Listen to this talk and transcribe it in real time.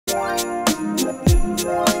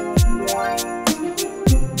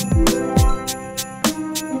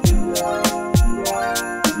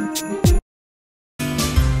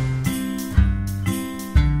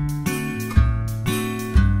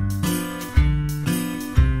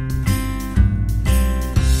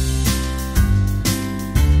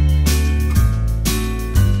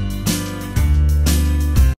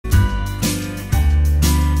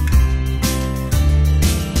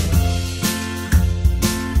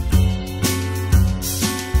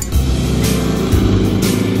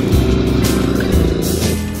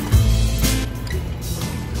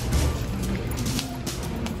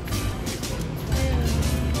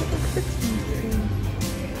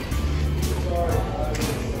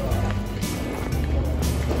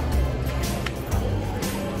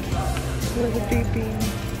With a baby.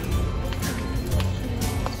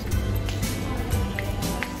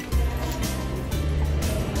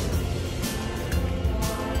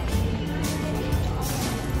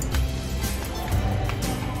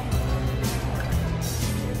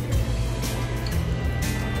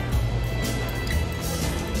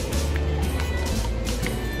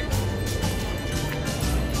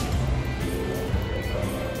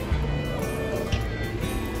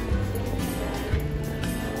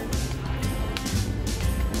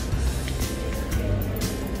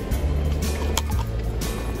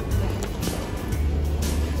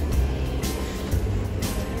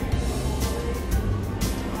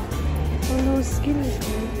 Oh, skinny.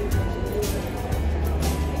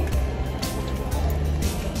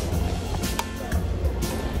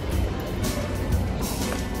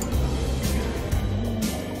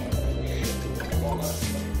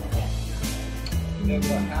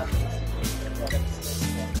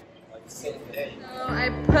 So I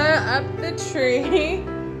put up the tree.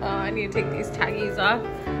 Oh, I need to take these taggies off.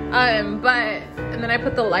 And then I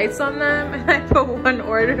put the lights on them, and I put one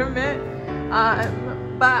ornament.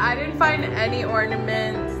 But I didn't find any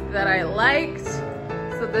ornaments that I liked.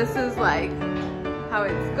 So this is like how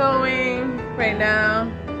it's going right now.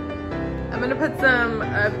 I'm gonna put some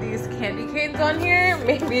of these candy canes on here.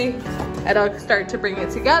 Maybe it'll start to bring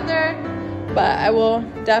it together, but I will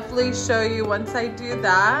definitely show you once I do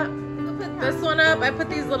that. I'll put this one up. I put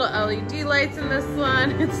these little LED lights in this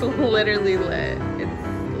one. It's literally lit.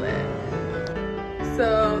 It's lit.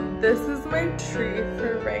 So this is my tree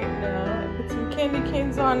for right now. I put some candy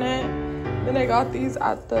canes on it. Then I got these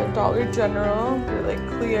at the Dollar General. They're like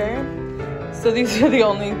clear. So these are the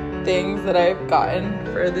only things that I've gotten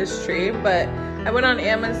for this tree. But I went on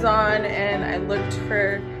Amazon and I looked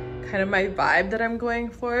for kind of my vibe that I'm going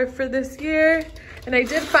for this year. And I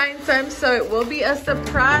did find some, so it will be a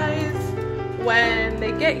surprise when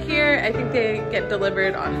they get here. I think they get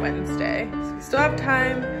delivered on Wednesday. So we still have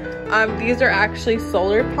time. These are actually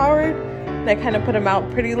solar powered. And I kind of put them out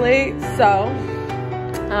pretty late. So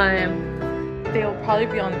they'll probably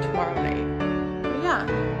be on tomorrow night. But yeah,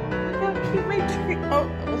 look how cute my tree, oh,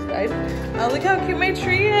 almost died. Look how cute my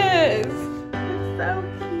tree is. It's so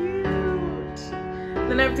cute.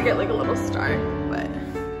 Then I have to get like a little star, but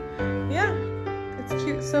yeah, it's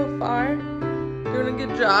cute so far. Doing a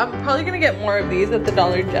good job. Probably gonna get more of these at the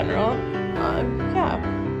Dollar General. Yeah.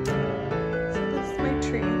 So this is my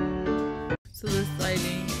tree. So this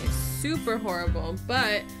lighting is super horrible,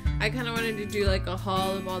 but I kind of wanted to do like a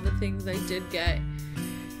haul of all the things I did get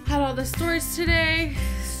at all the stores today.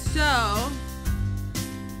 So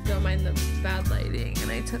don't mind the bad lighting,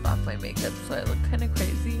 and I took off my makeup so I look kind of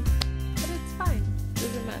crazy, but it's fine,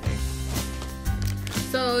 doesn't matter.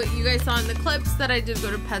 So you guys saw in the clips that I did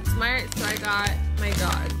go to PetSmart, so I got my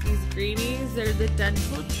dog these greenies. They're the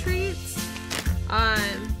dental treats.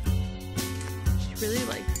 She really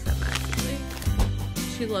likes them actually.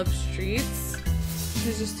 She loves treats.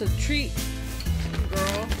 She's just a treat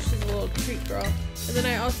girl. She's a little treat girl. And then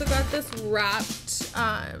I also got this wrapped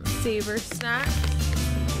Savor snack.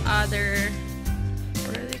 They're,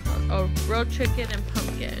 what are they called? Oh, grilled chicken and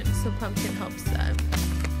pumpkin. So pumpkin helps them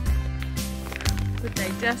with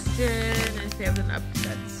digestion, and if they have an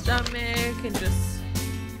upset stomach, and just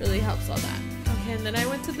really helps all that. Okay, and then I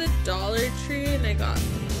went to the Dollar Tree and I got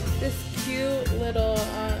this cute little,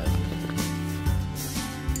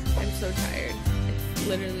 I'm so tired. It's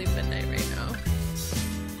literally midnight right now.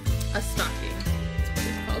 A stocking, that's what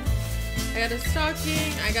it's called. I got a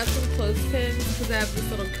stocking, I got some clothespins because I have this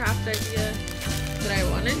little craft idea that I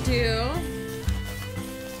want to do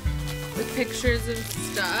with pictures and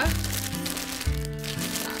stuff.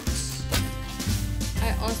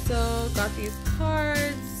 I also got these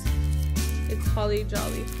cards. It's Holly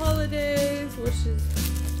Jolly Holidays, which is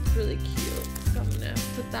really cute. So I'm gonna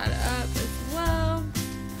put that up as well.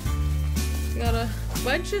 I got a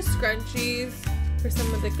bunch of scrunchies for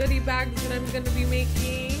some of the goodie bags that I'm going to be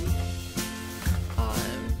making.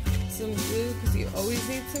 Some glue, because you always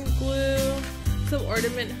need some glue. Some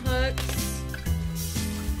ornament hooks.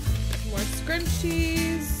 More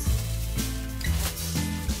scrunchies.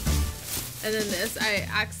 And then this, I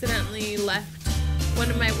accidentally left one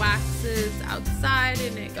of my waxes outside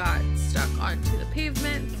and it got stuck onto the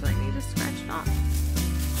pavement, so I need to scratch it off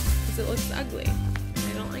because it looks ugly and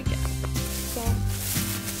I don't like it. So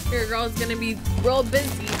your girl's gonna be real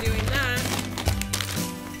busy doing that.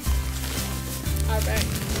 Alright,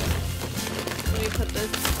 let me put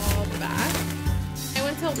this all back. I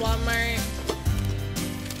went to Walmart.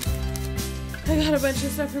 I got a bunch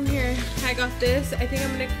of stuff from here. I got this. I think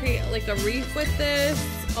I'm gonna create like a wreath with this.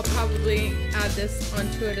 I'll probably add this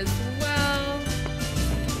onto it as well.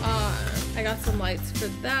 I got some lights for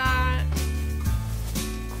that.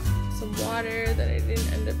 Some water that I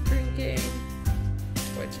didn't end up drinking,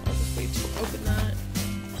 which I'll just wait to open that.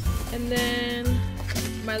 And then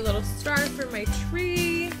my little star for my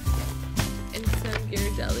tree and some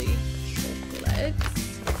Ghirardelli chocolates.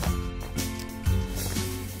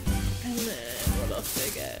 What else did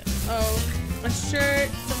I get? Oh, a shirt,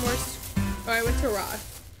 some more. Oh, I went to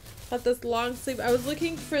Ross. Got this long sleeve. I was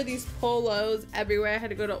looking for these polos everywhere. I had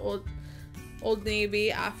to go to Old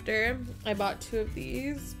Navy after. I bought 2 of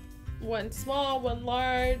these. One small, one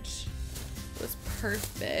large. It was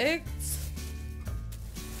perfect.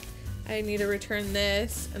 I need to return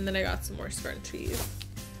this. And then I got some more scrunchies.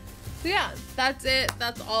 So yeah, that's it.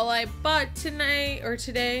 That's all I bought tonight. Or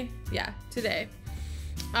today. Yeah, today.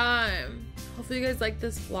 Hopefully you guys like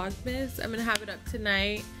this Vlogmas. I'm gonna have it up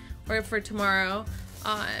tonight or for tomorrow,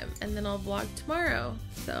 and then I'll vlog tomorrow.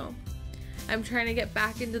 So I'm trying to get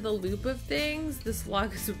back into the loop of things. This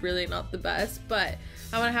vlog is really not the best, but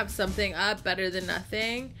I want to have something up, better than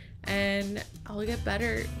nothing, and I'll get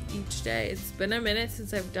better each day. It's been a minute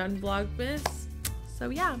since I've done Vlogmas, so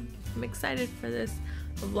yeah, I'm excited for this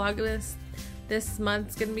Vlogmas. This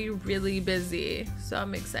month's gonna be really busy, so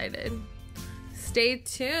I'm excited. Stay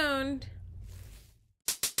tuned.